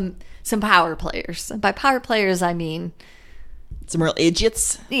got some power players. And by power players, I mean some real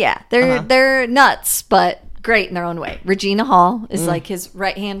idiots. they're nuts, but great in their own way. Regina Hall is like his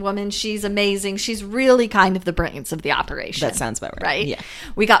right-hand woman. She's amazing. She's really kind of the brains of the operation. That sounds about right. Right? Yeah.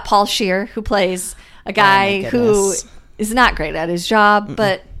 We got Paul Scheer, who plays a guy who goodness. is not great at his job,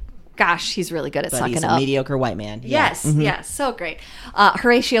 but gosh, he's really good at But sucking he's up. a mediocre white man. Yeah. Yes, yes, so great.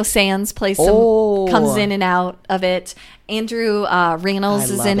 Horatio Sands plays comes in and out of it. Andrew Rannells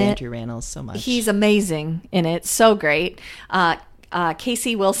is I love in Andrew it. Rannells so much. He's amazing in it. So great.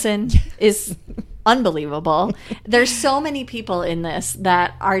 Casey Wilson is unbelievable. There's so many people in this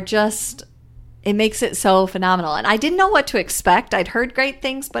that are just, it makes it so phenomenal. And I didn't know what to expect. I'd heard great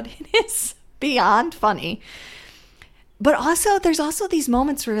things, but it is beyond funny. But also, there's also these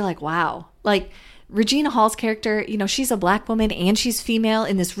moments where you're like, wow. Like, Regina Hall's character, you know, she's a black woman and she's female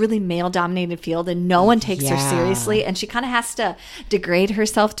in this really male-dominated field, and no one takes her seriously. And she kind of has to degrade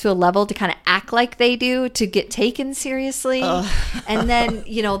herself to a level to kind of act like they do to get taken seriously. And then,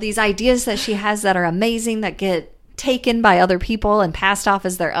 you know, these ideas that she has that are amazing that get taken by other people and passed off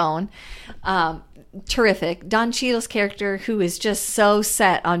as their own. Terrific. Don Cheadle's character, who is just so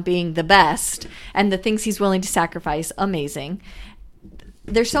set on being the best and the things he's willing to sacrifice, amazing.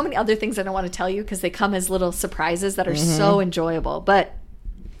 There's so many other things I don't want to tell you because they come as little surprises that are so enjoyable. But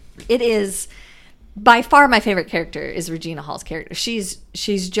it is by far my favorite character is Regina Hall's character.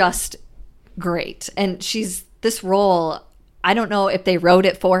 She's just great. And she's this role, I don't know if they wrote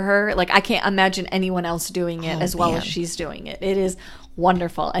it for her. Like, I can't imagine anyone else doing it as well as she's doing it. It is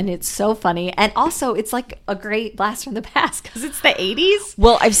wonderful, and it's so funny, and also it's like a great blast from the past because it's the 80s.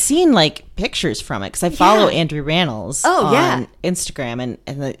 Well, I've seen like pictures from it because I follow Andrew Rannells on Instagram,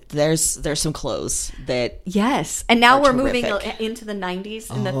 and there's some clothes that yes, and now we're terrific. moving into the 90s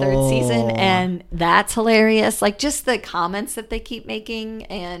in the third season, and that's hilarious. Like, just the comments that they keep making,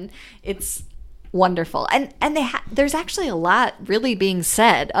 and it's wonderful, and there's actually a lot really being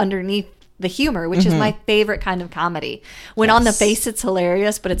said underneath the humor, which is my favorite kind of comedy. When on the face it's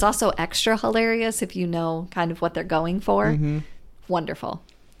hilarious, but it's also extra hilarious if you know kind of what they're going for. Wonderful.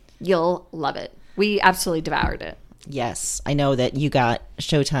 You'll love it. We absolutely devoured it. Yes, I know that you got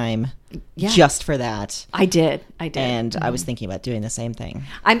Showtime just for that. I did. And I was thinking about doing the same thing.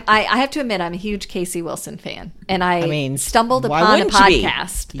 I have to admit, I'm a huge Casey Wilson fan. And I mean, stumbled why upon a wouldn't you be?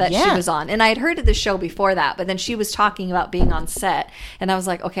 podcast that she was on. And I had heard of the show before that, but then she was talking about being on set. And I was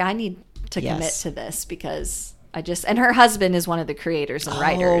like, okay, I need to commit to this because and her husband is one of the creators and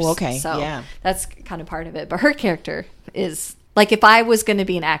writers. Okay. So that's kind of part of it. But her character is, like, if I was going to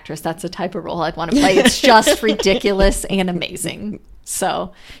be an actress, that's the type of role I'd want to play. It's just ridiculous and amazing.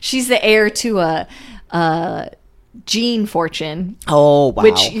 So she's the heir to a Jean fortune. Oh, wow.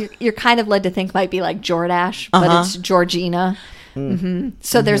 Which you're kind of led to think might be like Jordache, but it's Georgina.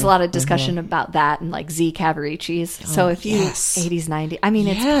 So there's a lot of discussion about that and like Z Cavaricci's. So if you 80s, 90s, I mean,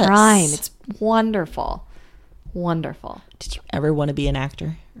 it's prime. It's wonderful. Wonderful. Did you ever want to be an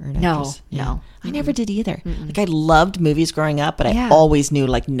actor or an actress? No. I never did either. Like, I loved movies growing up, but I always knew,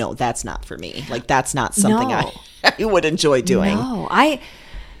 like, no, that's not for me. Like, that's not something I would enjoy doing. No,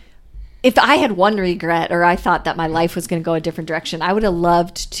 if I had one regret, or I thought that my life was going to go a different direction, I would have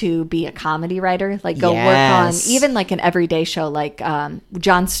loved to be a comedy writer, like go work on even like an everyday show, like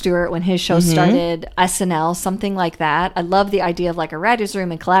Jon Stewart when his show started, SNL, something like that. I love the idea of like a writer's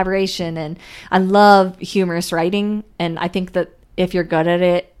room and collaboration, and I love humorous writing, and I think that if you're good at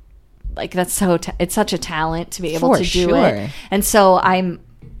it, like that's it's such a talent to be able to do it. And so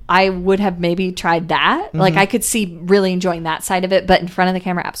I would have maybe tried that. Like, I could see really enjoying that side of it, but in front of the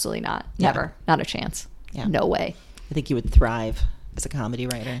camera, absolutely not. Never. Not a chance. Yeah. No way. I think you would thrive as a comedy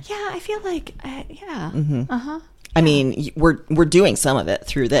writer. Yeah, I feel like, I mean, we're doing some of it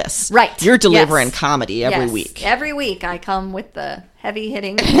through this. Right. You're delivering comedy every week. Every week I come with the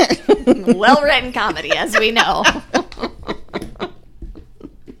heavy-hitting, well-written comedy, as we know.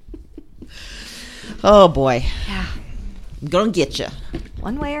 Oh, boy. Yeah. I'm going to get you.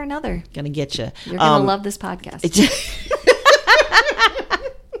 One way or another. Going to get you. You're going to love this podcast.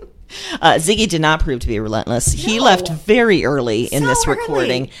 Ziggy did not prove to be relentless. He left very early in this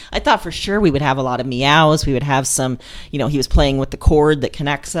recording. Early. I thought for sure we would have a lot of meows. We would have some, he was playing with the cord that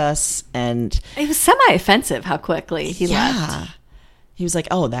connects us. And it was semi-offensive how quickly he left. He was like,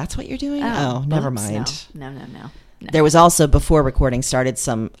 oh, that's what you're doing? Oh, never mind. No. There was also, before recording started,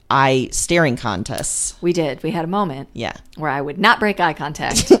 some eye staring contests. We did. We had a moment. Yeah. Where I would not break eye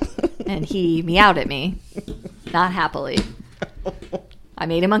contact. And he meowed at me. Not happily. I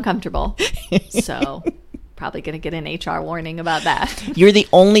made him uncomfortable. So probably going to get an HR warning about that. You're the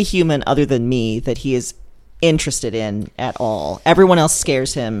only human other than me that he is interested in at all. Everyone else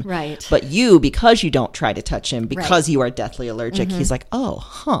scares him. Right. But you, because you don't try to touch him, because you are deathly allergic, he's like, oh,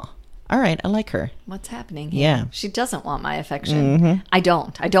 huh. All right, I like her. What's happening here? Yeah. She doesn't want my affection. I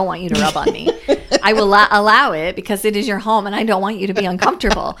don't want you to rub on me. I will allow it because it is your home and I don't want you to be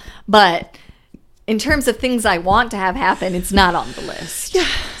uncomfortable. But in terms of things I want to have happen, it's not on the list. Yeah.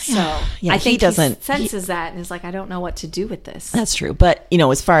 So Yeah, I he think doesn't- he senses that and is like, I don't know what to do with this. That's true. But,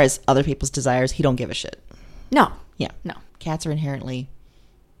 as far as other people's desires, he don't give a shit. No. Yeah. No. Cats are inherently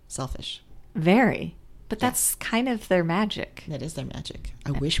selfish. Very. But that's kind of their magic. That is their magic.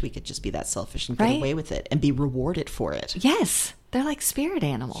 I wish we could just be that selfish and get Right? away with it and be rewarded for it. Yes. They're like spirit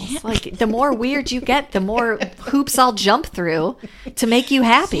animals. Like the more weird you get, the more hoops I'll jump through to make you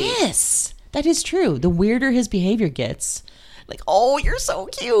happy. Yes, that is true. The weirder his behavior gets, like, oh, you're so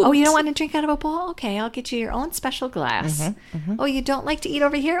cute. Oh, you don't want to drink out of a bowl? Okay, I'll get you your own special glass. Oh, you don't like to eat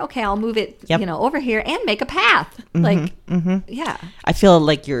over here? Okay, I'll move it, Yep. over here and make a path. Like, yeah. I feel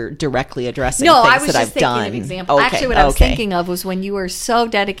like you're directly addressing No, things I was that just I've thinking done. of an example. Okay, Actually, what I was okay. thinking of was when you were so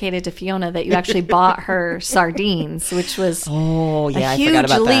dedicated to Fiona that you actually bought her sardines, which was Oh, yeah, a I huge forgot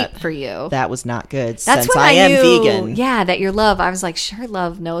about leap that. for you. That was not good. That's since when I am knew, vegan. Yeah, that your love. I was like, her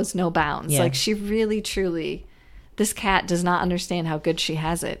love knows no bounds. Yeah. Like she really, truly, this cat does not understand how good she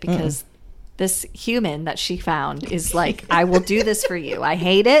has it because this human that she found is like, I will do this for you. I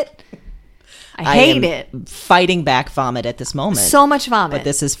hate it. I hate am it. Fighting back vomit at this moment. So much vomit. But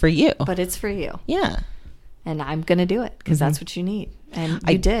this is for you. But it's for you. Yeah. And I'm going to do it because that's what you need. And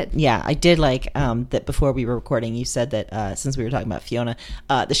you did. Yeah, I did like that before we were recording. You said that since we were talking about Fiona,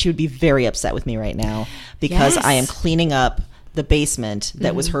 that she would be very upset with me right now because Yes. I am cleaning up the basement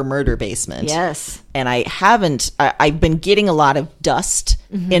that was her murder basement. Yes. And I've been getting a lot of dust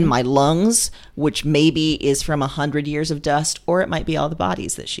in my lungs, which maybe is from 100 years of dust, or it might be all the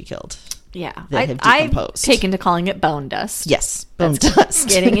bodies that she killed. Yeah. That have I've decomposed. taken to calling it bone dust. Yes, bone That's dust.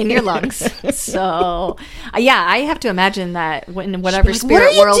 getting in your lungs. So, yeah, I have to imagine that when whatever She'd be like,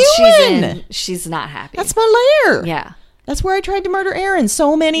 spirit "What are world you she's doing?" in, she's not happy. That's my lair. Yeah. That's where I tried to murder Aaron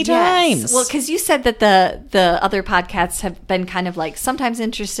so many times. Yes. Well, because you said that the other podcasts have been kind of like sometimes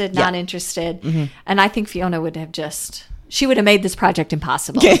interested, not interested, and I think Fiona would have she would have made this project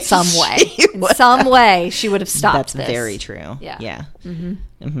impossible in some way. In some way, she would have stopped. That's this. very true. Yeah. Yeah.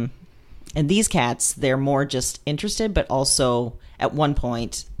 And these cats, they're more just interested, but also at one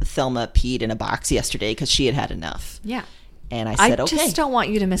point, Thelma peed in a box yesterday because she had had enough. Yeah. And I I said, okay. just don't want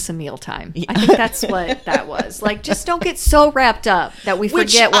you to miss a mealtime. I think that's what that was. Like, just don't get so wrapped up that we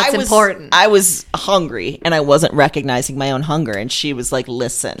Which forget what's important. I was hungry and I wasn't recognizing my own hunger. And she was like,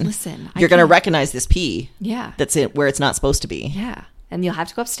 listen, I you're going to can't- recognize this pee. Yeah. That's it, where it's not supposed to be. Yeah. And you'll have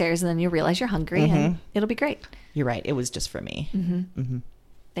to go upstairs and then you'll realize you're hungry and it'll be great. You're right. It was just for me.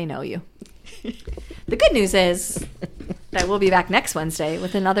 They know you. The good news is that we'll be back next Wednesday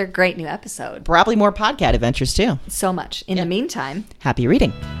with another great new episode. Probably more podcast adventures too. So much. In the meantime, Happy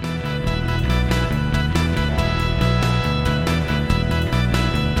reading.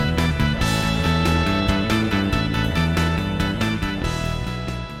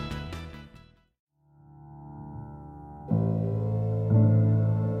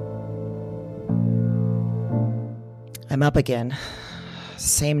 I'm up again.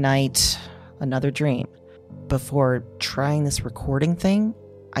 Same night, another dream. Before trying this recording thing,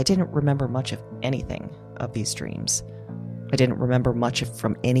 I didn't remember much of anything of these dreams. I didn't remember much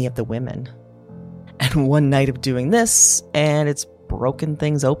from any of the women. And one night of doing this, and it's broken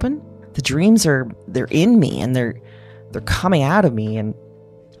things open. The dreams they're in me, and they're coming out of me, and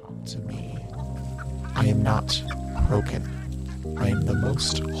Talk to me. I am not broken. I am the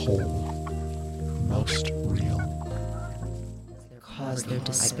most whole, most real. Cause their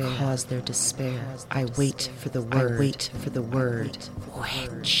despair. I wait for the word. Witch.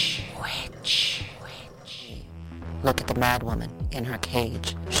 Look at the mad woman in her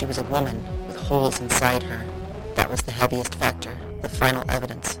cage. She was a woman with holes inside her. That was the heaviest factor, the final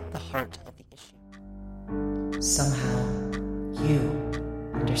evidence, the heart of the issue. Somehow, you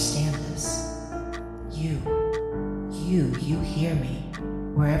understand this. You hear me.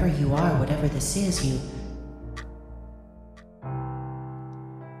 Wherever you are, whatever this is, you...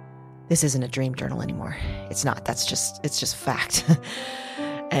 this isn't a dream journal anymore. It's not. It's just fact.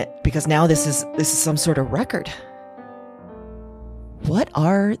 Because now this is some sort of record. What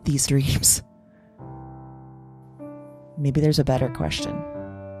are these dreams? Maybe there's a better question.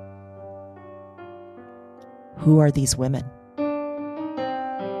 Who are these women?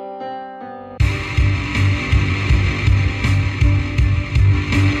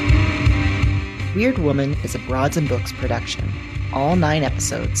 Weird Woman is a Broads and Books production. All 9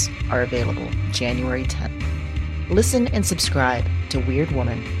 episodes are available January 10th. Listen and subscribe to Weird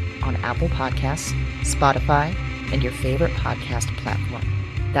Woman on Apple Podcasts, Spotify, and your favorite podcast platform.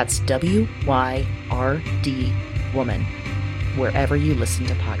 That's WYRD Woman, wherever you listen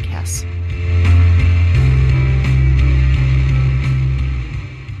to podcasts.